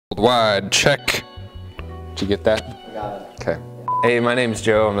Wide check. Did you get that? I got it. Okay. Hey, my name's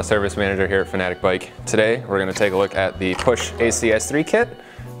Joe. I'm the service manager here at Fanatik Bike. Today, we're gonna take a look at the Push ACS3 kit,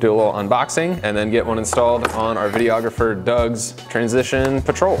 do a little unboxing, and then get one installed on our videographer Doug's Transition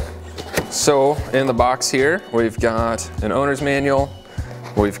Patrol. So, in the box here, we've got an owner's manual,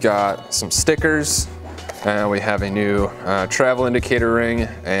 we've got some stickers, and we have a new travel indicator ring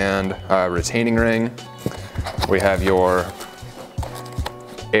and retaining ring. We have your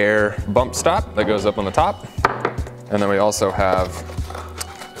air bump stop that goes up on the top. And then we also have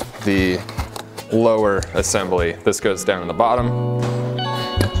the lower assembly. This goes down in the bottom.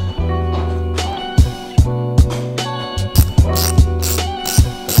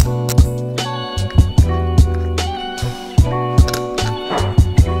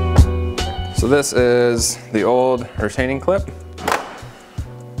 So this is the old retaining clip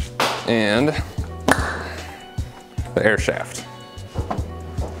and the air shaft.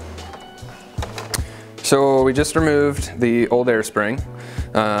 So we just removed the old air spring.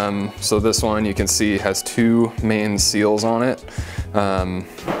 So this one you can see has two main seals on it.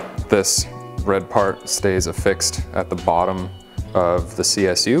 This red part stays affixed at the bottom of the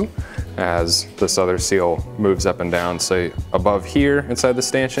CSU as this other seal moves up and down. So above here inside the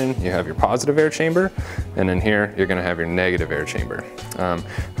stanchion you have your positive air chamber, and in here you're going to have your negative air chamber.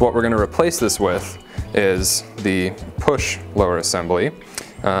 What we're going to replace this with is the push lower assembly.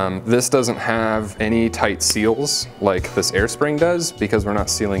 This doesn't have any tight seals like this air spring does because we're not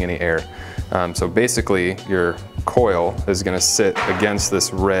sealing any air. So basically your coil is going to sit against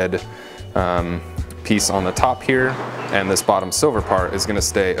this red piece on the top here, and this bottom silver part is going to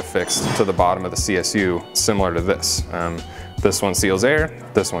stay affixed to the bottom of the CSU, similar to this. This one seals air,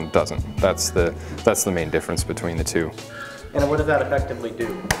 this one doesn't. That's the main difference between the two. And what does that effectively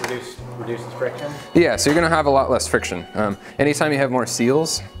do? Reduces friction? Yeah, so you're gonna have a lot less friction. Anytime you have more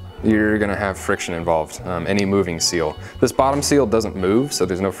seals, you're gonna have friction involved, any moving seal. This bottom seal doesn't move, so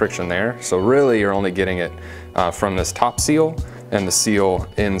there's no friction there. So really you're only getting it from this top seal and the seal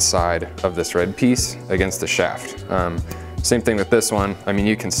inside of this red piece against the shaft. Same thing with this one. I mean,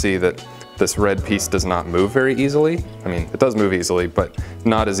 you can see that this red piece does not move very easily. I mean, it does move easily, but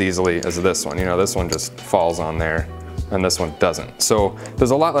not as easily as this one. You know, this one just falls on there, and this one doesn't. So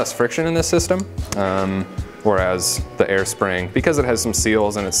there's a lot less friction in this system, whereas the air spring, because it has some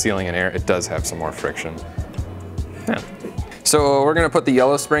seals and it's sealing in air, it does have some more friction. Yeah. So we're gonna put the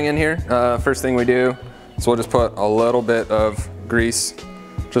yellow spring in here. First thing we do is we'll just put a little bit of grease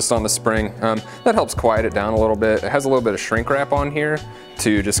just on the spring. That helps quiet it down a little bit. It has a little bit of shrink wrap on here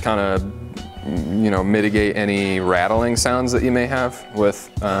to just kind of, you know, mitigate any rattling sounds that you may have with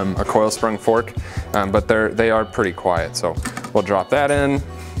a coil sprung fork, but they are pretty quiet. So we'll drop that in.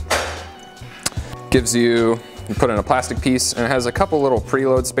 Gives you put in a plastic piece, and it has a couple little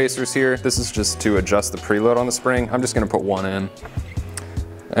preload spacers here. This is just to adjust the preload on the spring. I'm just gonna put one in.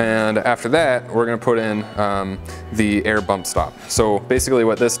 And after that, we're gonna put in the air bump stop. So basically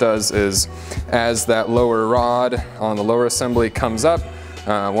what this does is, as that lower rod on the lower assembly comes up,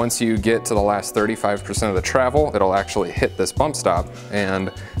 once you get to the last 35% of the travel, it'll actually hit this bump stop,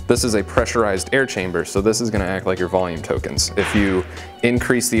 and this is a pressurized air chamber, so this is going to act like your volume tokens. If you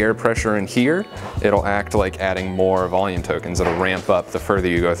increase the air pressure in here, it'll act like adding more volume tokens. It'll ramp up the further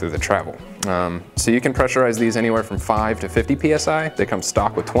you go through the travel. So you can pressurize these anywhere from 5 to 50 PSI. They come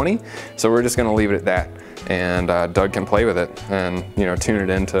stock with 20, so we're just going to leave it at that. And Doug can play with it and, you know, tune it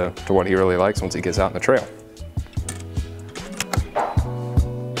into what he really likes once he gets out in the trail.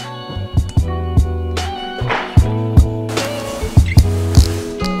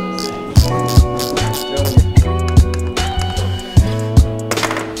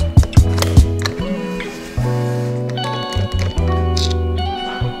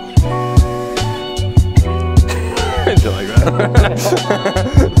 Did you like that?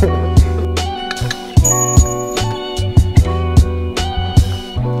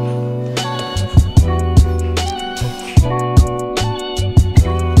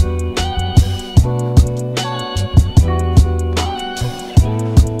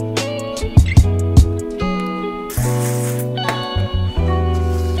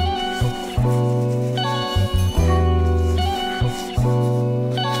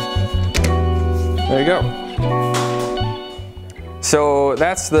 There you go. So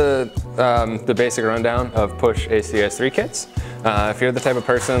that's the basic rundown of Push ACS3 kits. If you're the type of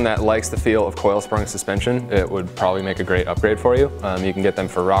person that likes the feel of coil sprung suspension, it would probably make a great upgrade for you. You can get them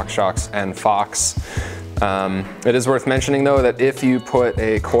for RockShox and Fox. It is worth mentioning though that if you put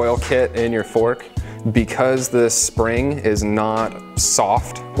a coil kit in your fork, because the spring is not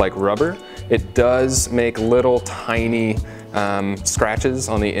soft like rubber, it does make little tiny scratches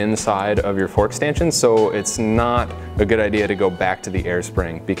on the inside of your fork stanchion, so it's not a good idea to go back to the air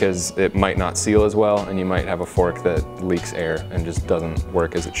spring because it might not seal as well and you might have a fork that leaks air and just doesn't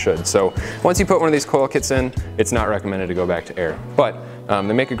work as it should. So once you put one of these coil kits in, it's not recommended to go back to air. But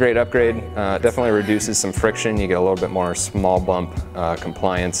they make a great upgrade. Definitely reduces some friction. You get a little bit more small bump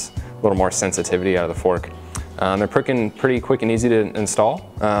compliance, a little more sensitivity out of the fork. They're pretty quick and easy to install.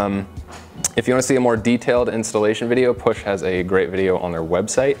 If you want to see a more detailed installation video, Push has a great video on their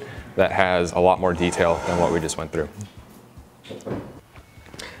website that has a lot more detail than what we just went through.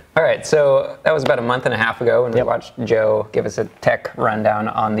 All right, so that was about a month and a half ago when we watched Joe give us a tech rundown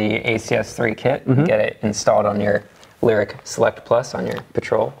on the ACS3 kit and get it installed on your Lyrik Select Plus on your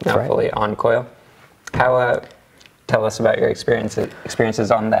Patrol, now fully on coil. How, tell us about your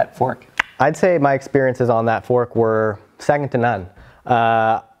experiences on that fork. I'd say my experiences on that fork were second to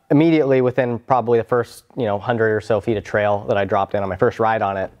none. Immediately within probably the first 100 or so feet of trail that I dropped in on my first ride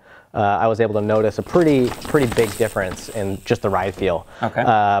on it, I was able to notice a pretty big difference in just the ride feel. Okay.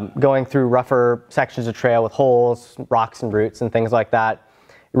 Going through rougher sections of trail with holes, rocks and roots and things like that,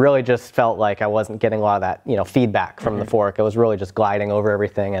 it really just felt like I wasn't getting a lot of that feedback from the fork. It was really just gliding over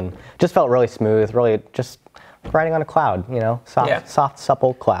everything and just felt really smooth, really just riding on a cloud, soft,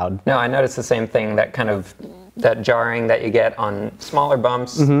 supple cloud. No, I noticed the same thing, that jarring that you get on smaller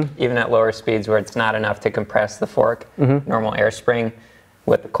bumps, even at lower speeds where it's not enough to compress the fork, normal air spring.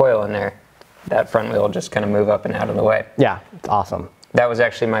 With the coil in there, that front wheel will just kind of move up and out of the way. Yeah, it's awesome. That was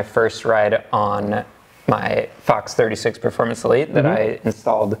actually my first ride on my Fox 36 Performance Elite that I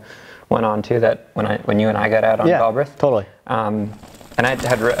went on to that when you and I got out on Galbraith. Totally. And I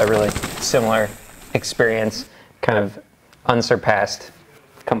had a really similar experience, kind of unsurpassed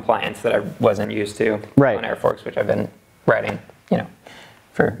compliance that I wasn't used to on air forks, which I've been riding,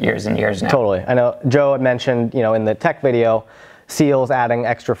 for years and years now. Totally. I know Joe had mentioned, in the tech video, seals adding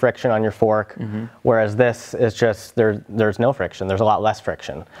extra friction on your fork, whereas this is just, there's no friction. There's a lot less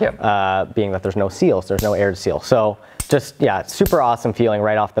friction, being that there's no seals, there's no air to seal. So just, super awesome feeling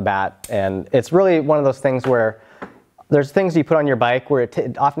right off the bat. And it's really one of those things where there's things you put on your bike where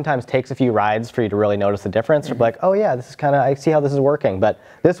it oftentimes takes a few rides for you to really notice the difference. You're like, oh yeah, this is I see how this is working. But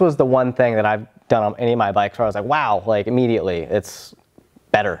this was the one thing that I've done on any of my bikes where I was like, wow, like immediately it's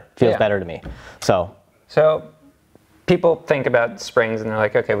better, feels better to me. So people think about springs and they're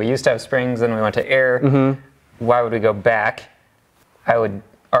like, okay, we used to have springs, then we went to air. Why would we go back? I would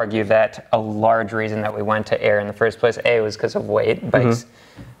argue that a large reason that we went to air in the first place, A, was because of weight. Bikes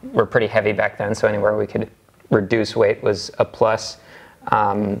were pretty heavy back then, so anywhere we could reduce weight was a plus.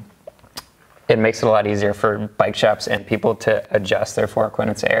 It makes it a lot easier for bike shops and people to adjust their fork when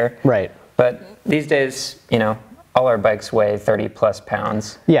it's air. Right. But these days, all our bikes weigh 30 plus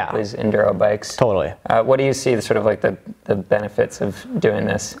pounds. Yeah. These enduro bikes. Totally. What do you see sort of like the benefits of doing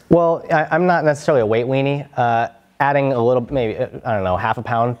this? Well, I'm not necessarily a weight weenie. Adding a little, maybe, I don't know, half a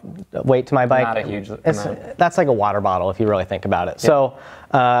pound weight to my bike. Not a huge amount. That's like a water bottle if you really think about it. So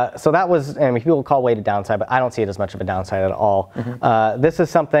that was, people call weight a downside, but I don't see it as much of a downside at all. This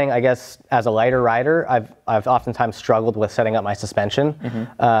is something, I guess, as a lighter rider, I've oftentimes struggled with setting up my suspension.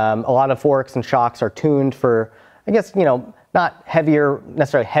 A lot of forks and shocks are tuned for, I guess, not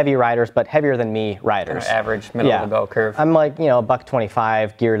necessarily heavy riders, but heavier than me riders. Kind of average, middle of the bell curve. I'm like,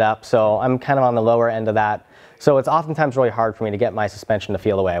 $125 geared up, so I'm kind of on the lower end of that. So it's oftentimes really hard for me to get my suspension to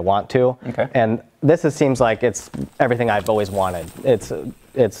feel the way I want to. Okay. And this seems like it's everything I've always wanted.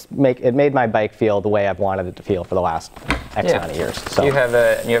 It made my bike feel the way I've wanted it to feel for the last X amount of years. So you have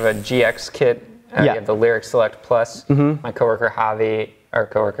a GX kit. You have the Lyrik Select Plus. My coworker Javi, our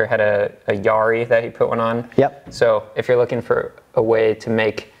coworker, had a Yari that he put one on. Yep. So if you're looking for a way to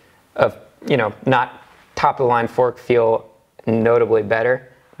make a not top of the line fork feel notably better,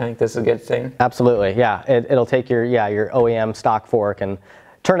 I think this is a good thing. Absolutely, yeah. It'll take your OEM stock fork and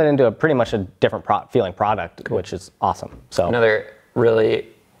turn it into pretty much a different feeling product, which is awesome. So another really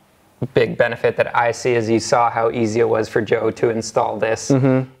big benefit that I see is you saw how easy it was for Joe to install this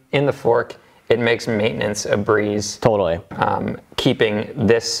in the fork. It makes maintenance a breeze. Totally. Keeping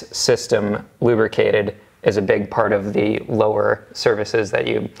this system lubricated is a big part of the lower services that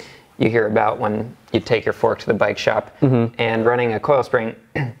you hear about when you take your fork to the bike shop. And running a coil spring,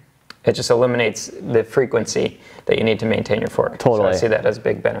 it just eliminates the frequency that you need to maintain your fork. Totally. So I see that as a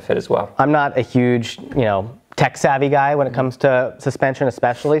big benefit as well. I'm not a huge, tech savvy guy when it comes to suspension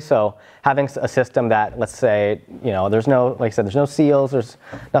especially, so having a system that, let's say, there's no, like I said, there's no seals, there's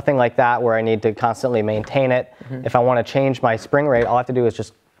nothing like that where I need to constantly maintain it. If I want to change my spring rate, all I have to do is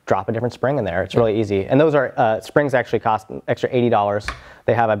just drop a different spring in there. It's really easy. And those are, springs actually cost an extra $80.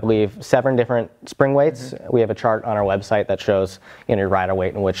 They have, I believe, 7 different spring weights. We have a chart on our website that shows your rider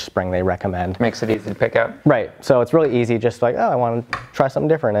weight and which spring they recommend. Makes it easy to pick up. Right. So it's really easy, just like, oh, I want to try something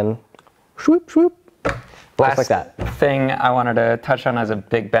different, and swoop, swoop. Last like that. thing I wanted to touch on as a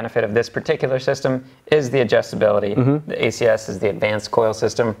big benefit of this particular system is the adjustability. The ACS is the Advanced Coil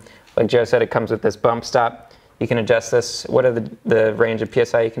System. Like Joe said, it comes with this bump stop. You can adjust this. What are the range of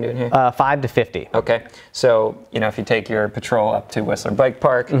PSI you can do in here? 5 to 50. Okay. So, if you take your patrol up to Whistler Bike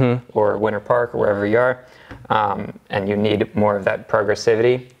Park or Winter Park or wherever you are, and you need more of that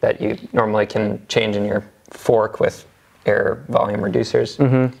progressivity that you normally can change in your fork with air volume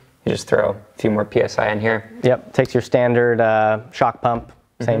reducers, you just throw a few more PSI in here. Yep, takes your standard shock pump,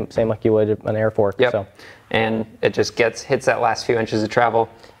 same like you would an air fork. Yep. So. And it just hits that last few inches of travel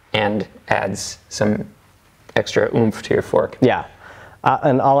and adds some extra oomph to your fork. Yeah,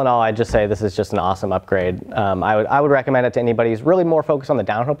 and all in all, I'd just say this is just an awesome upgrade. I would recommend it to anybody who's really more focused on the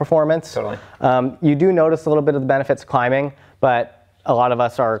downhill performance. Totally. You do notice a little bit of the benefits of climbing, but a lot of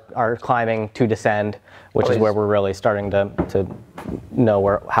us are climbing to descend, which is where we're really starting to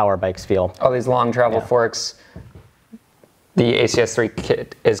know how our bikes feel. All these long travel forks. The ACS3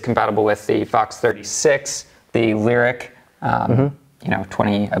 kit is compatible with the Fox 36, the Lyrik,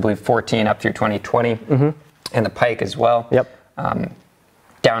 2014 up through 2020, and the Pike as well. Yep.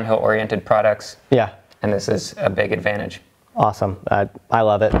 Downhill-oriented products. Yeah. And this is a big advantage. Awesome. I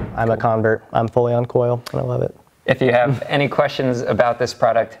love it. I'm a convert. I'm fully on coil, and I love it. If you have any questions about this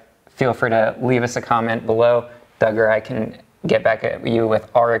product, feel free to leave us a comment below. Doug or I can get back at you with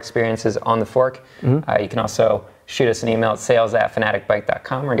our experiences on the fork. You can also shoot us an email at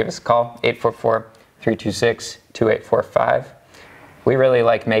sales@fanatikbike.com or give us a call, 844-326-2845. We really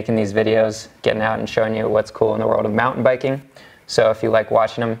like making these videos, getting out and showing you what's cool in the world of mountain biking. So if you like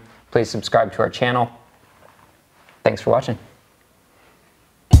watching them, please subscribe to our channel. Thanks for watching.